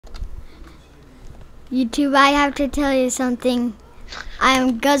YouTube, I have to tell you something. I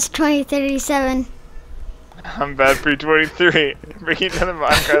am Guts2037. I'm Bad323, bringing to the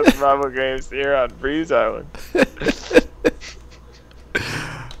Minecraft survival games here on Breeze Island.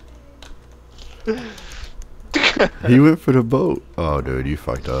 He went for the boat. Oh, dude, you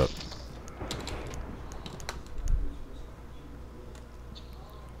fucked up.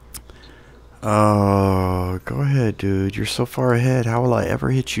 Oh, go ahead, dude. You're so far ahead. How will I ever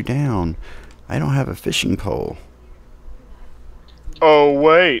hit you down? I don't have a fishing pole. Oh,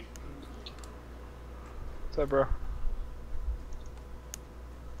 wait. What's up, bro?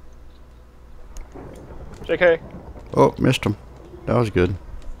 JK. Oh, missed him. That was good.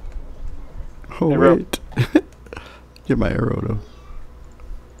 Oh, Hey, bro. wait. Get my arrow, though.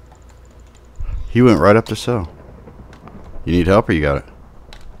 He went right up the cell. You need help or you got it?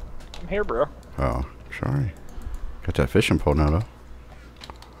 I'm here, bro. Oh, sorry. Got that fishing pole now, though.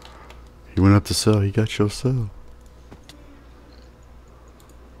 He went up the cell. He got your cell.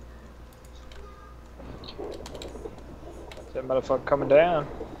 That motherfucker coming down.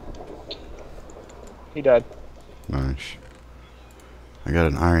 He died. Nice. I got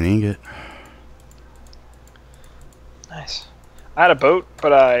an iron ingot. Nice. I had a boat,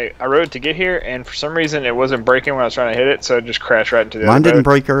 but I rode it to get here, and for some reason it wasn't breaking when I was trying to hit it, so it just crashed right into the Mine other didn't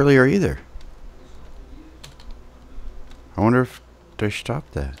boat. break earlier either. I wonder if they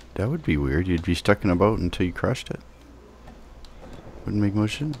stopped that. That would be weird. You'd be stuck in a boat until you crushed it. Wouldn't make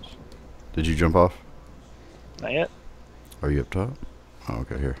much sense. Did you jump off? Not yet. Are you up top? Oh,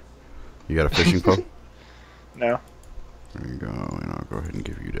 okay, here. You got a fishing pole? No. There you go, and I'll go ahead and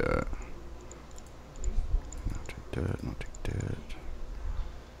give you that. And I'll take that, and I'll take that.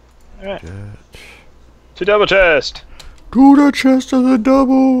 Alright. That. To double chest. To the chest of the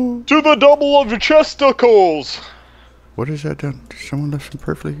double! To the double of your chesticles! What is that done? Someone left some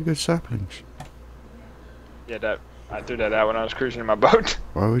perfectly good saplings. Yeah, I threw that out when I was cruising in my boat.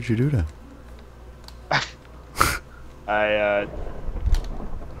 Why would you do that? I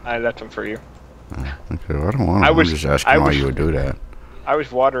left them for you. Oh, okay, well, I don't want them. I'm just asking why you would do that. I was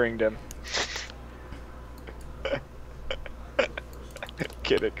watering them.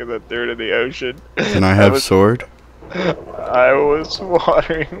 Kidding, because I threw it in the ocean. Can I have sword? I was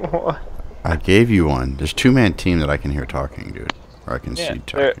watering one. I gave you one. There's two-man team that I can hear talking, dude. Or I can Yeah, see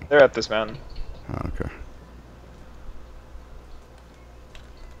talking. they're at this mountain. Oh, okay.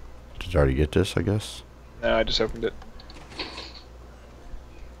 Did you already get this, I guess? No, I just opened it.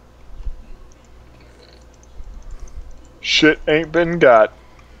 Shit ain't been got.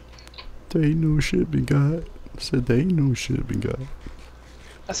 There ain't no shit been got. I said there ain't no shit been got.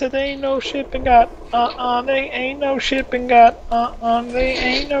 I said they ain't no shit been got. They ain't no shit been got. They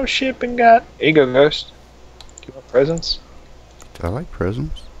ain't no shit been got. Here you go, Ghost. Do you want presents? I like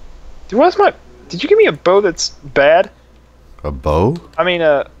presents. Dude, what's my... Did you give me a bow that's bad? A bow? I mean,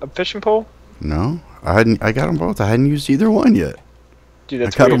 a fishing pole? No, I hadn't. I got them both. I hadn't used either one yet. Dude,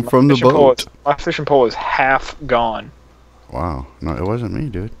 that's I got weird. them from the boat. My fishing pole is half gone. Wow. No, it wasn't me,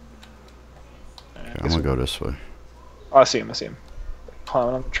 dude. Okay, I'm gonna go this way. Oh, I see him. I see him.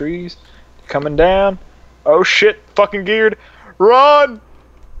 Climbing on the trees. Coming down. Oh shit! Fucking geared. Run!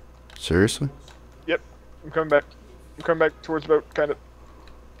 Seriously? Yep. I'm coming back. I'm coming back towards the boat, kind of.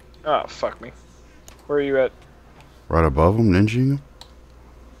 Oh, fuck me. Where are you at? Right above him, ninjing him?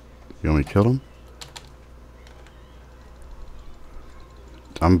 You only killed him?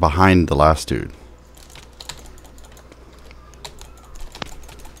 I'm behind the last dude.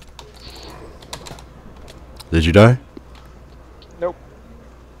 Did you die? Nope.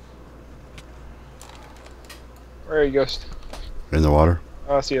 Where are you, Ghost? In the water?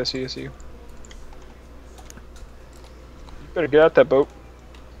 Oh, I see you. I see you. I see you. You better get out that boat.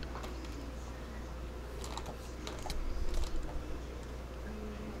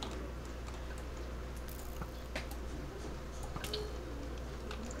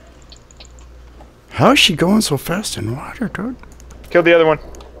 How is she going so fast in water, dude? Kill the other one.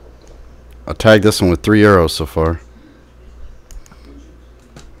 I tagged this one with 3 arrows so far.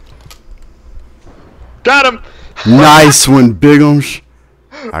 Got him! Nice one, Bigums.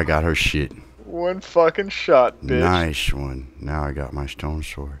 I got her shit. One fucking shot, bitch. Nice one. Now I got my stone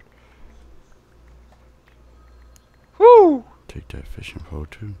sword. Woo! Take that fishing pole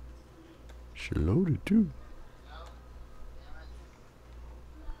too. She loaded too.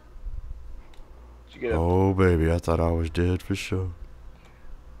 Did you get Oh baby, I thought I was dead for sure.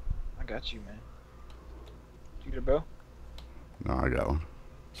 I got you, man. Did you get a bow? No, I got one.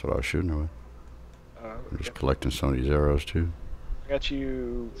 That's what I was shooting her with. I'm just Okay. collecting some of these arrows too. I got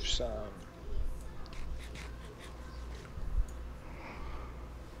you some.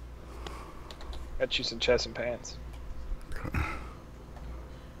 Got you some chest and pants.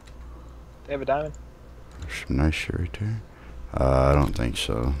 They have a diamond? Some nice shit right there. I don't think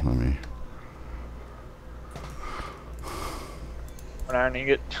so. Let me. An iron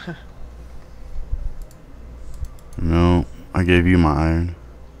ingot. No, I gave you my iron.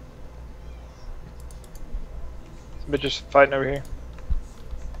 Some bitches fighting over here.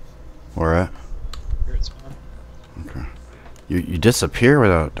 Where at? Here it's fine. Okay. You disappear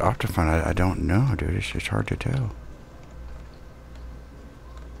without Optifine. I don't know, dude. It's hard to tell.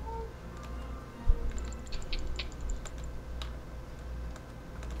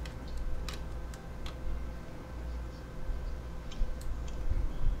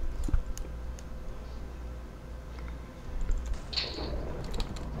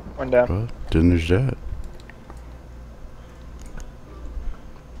 One down. Well, then there's that.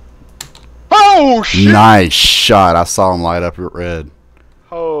 Oh shit! Nice shot. I saw him light up with red.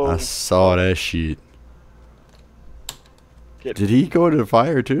 Oh. I saw that shit. Get Did he go into the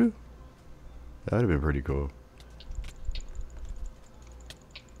fire too? That would have been pretty cool.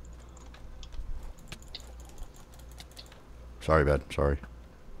 Sorry, bud. Sorry.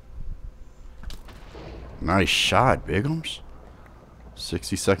 Nice shot, Bigums.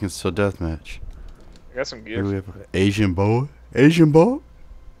 60 seconds till deathmatch. I got some Here we gear. have Asian boy. Asian boy.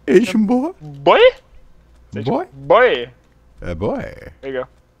 Asian boy. Boy? Boy. Boy. A boy. There you go.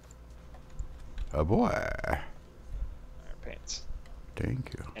 A boy. Iron pants.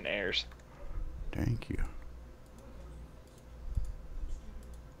 Thank you. And airs. Thank you.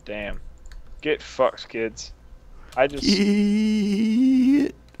 Damn. Get fucked, kids. I just...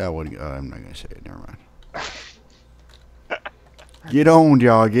 That wouldn't. I'm not gonna say it. Never mind. Get owned,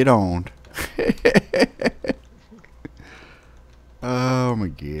 y'all. Get owned. Oh my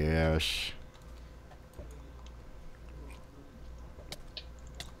gosh.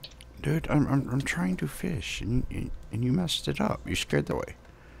 Dude, I'm trying to fish and you messed it up. You scared the way.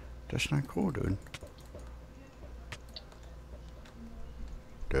 That's not cool, dude.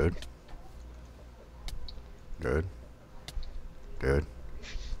 Dude. Dude. Dude.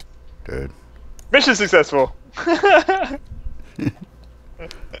 Dude. Mission successful!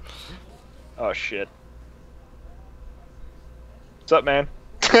 Oh shit. What's up, man?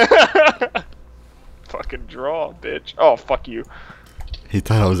 Fucking draw, bitch. Oh, fuck you. He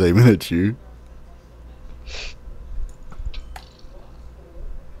thought I was aiming at you.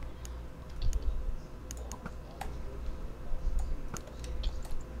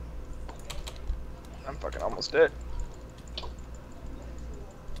 I'm fucking almost dead.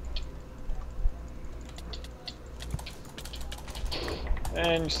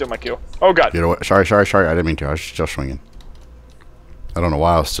 And you steal my kill. Oh god. Get away. Sorry. I didn't mean to. I was still swinging. I don't know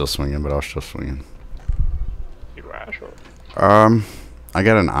why I was still swinging, but I was still swinging. You asshole. I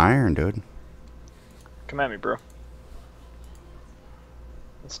got an iron, dude. Come at me, bro.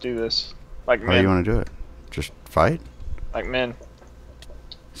 Let's do this. Like How do you men. want to do it? Just fight? Like men.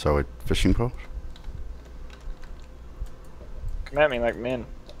 So with fishing poles? Come at me like men.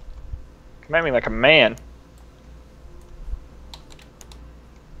 Come at me like a man.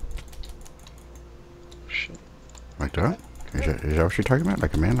 Shit. Like that? Is that what you're talking about?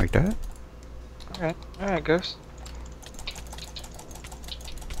 Like a man like that? Alright, Ghost.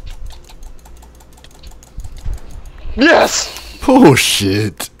 Yes! Oh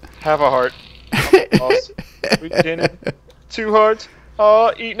shit! Have a heart. We did it. 2 hearts.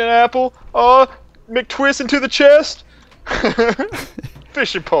 Oh, eating an apple. Oh, McTwist into the chest.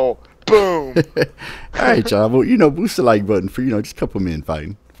 Fishing pole. Boom. Alright, John. Well, boost the like button for, just a couple men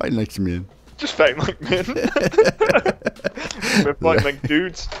fighting. Fighting like some men. Just fighting like men. We're fighting like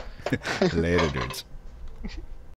dudes. Later, dudes.